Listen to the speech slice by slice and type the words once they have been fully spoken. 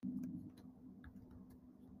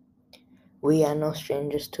We are no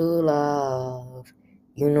strangers to love.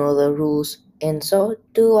 You know the rules, and so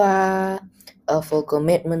do I. A full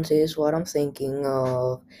commitment is what I'm thinking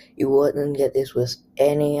of. You wouldn't get this with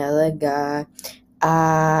any other guy.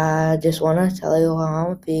 I just wanna tell you how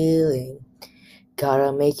I'm feeling.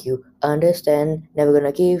 Gotta make you understand. Never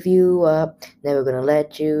gonna give you up. Never gonna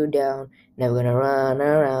let you down. Never gonna run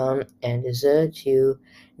around and desert you.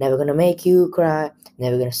 Never gonna make you cry.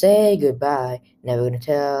 Never gonna say goodbye. Never gonna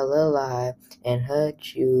tell a lie and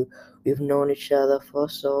hurt you. We've known each other for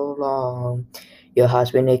so long. Your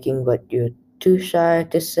heart's been aching, but you're too shy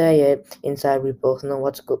to say it. Inside, we both know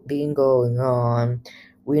what's been going on.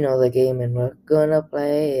 We know the game and we're gonna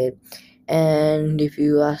play it. And if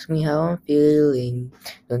you ask me how I'm feeling,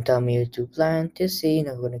 don't tell me you're too blind to see.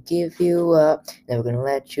 Never gonna give you up, never gonna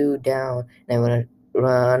let you down, never gonna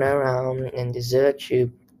run around and desert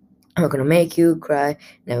you. Never gonna make you cry,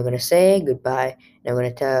 never gonna say goodbye, never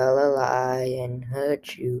gonna tell a lie and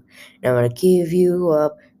hurt you. Never gonna give you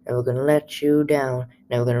up, never gonna let you down,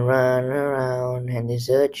 never gonna run around and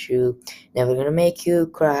desert you. Never gonna make you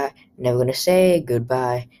cry, never gonna say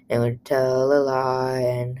goodbye, never gonna tell a lie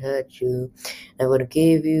and hurt you. Never gonna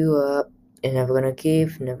give you up, and never gonna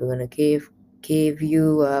give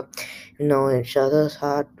you up. Knowing each other's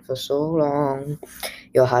heart for so long.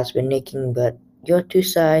 Your heart's been aching, but you're too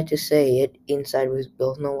shy to say it. Inside, we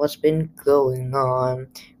both know what's been going on.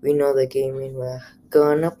 We know the game and we're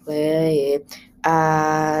gonna play it.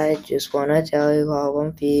 I just wanna tell you how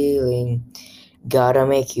I'm feeling. Gotta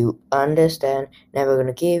make you understand. Never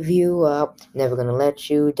gonna give you up. Never gonna let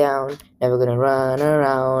you down. Never gonna run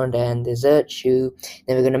around and desert you.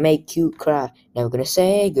 Never gonna make you cry. Never gonna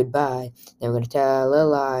say goodbye. Never gonna tell a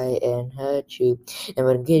lie and hurt you.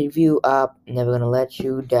 Never gonna give you up. Never gonna let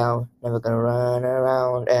you down. Never gonna run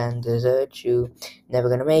around and desert you. Never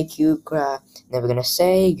gonna make you cry. Never gonna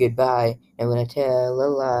say goodbye. Never gonna tell a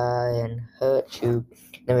lie and hurt you.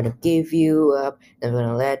 Never gonna give you up. Never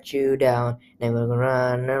gonna let you down. Never gonna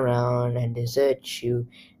run around and desert you.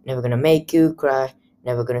 Never gonna make you cry.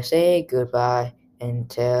 Never gonna say goodbye and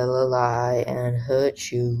tell a lie and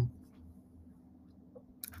hurt you.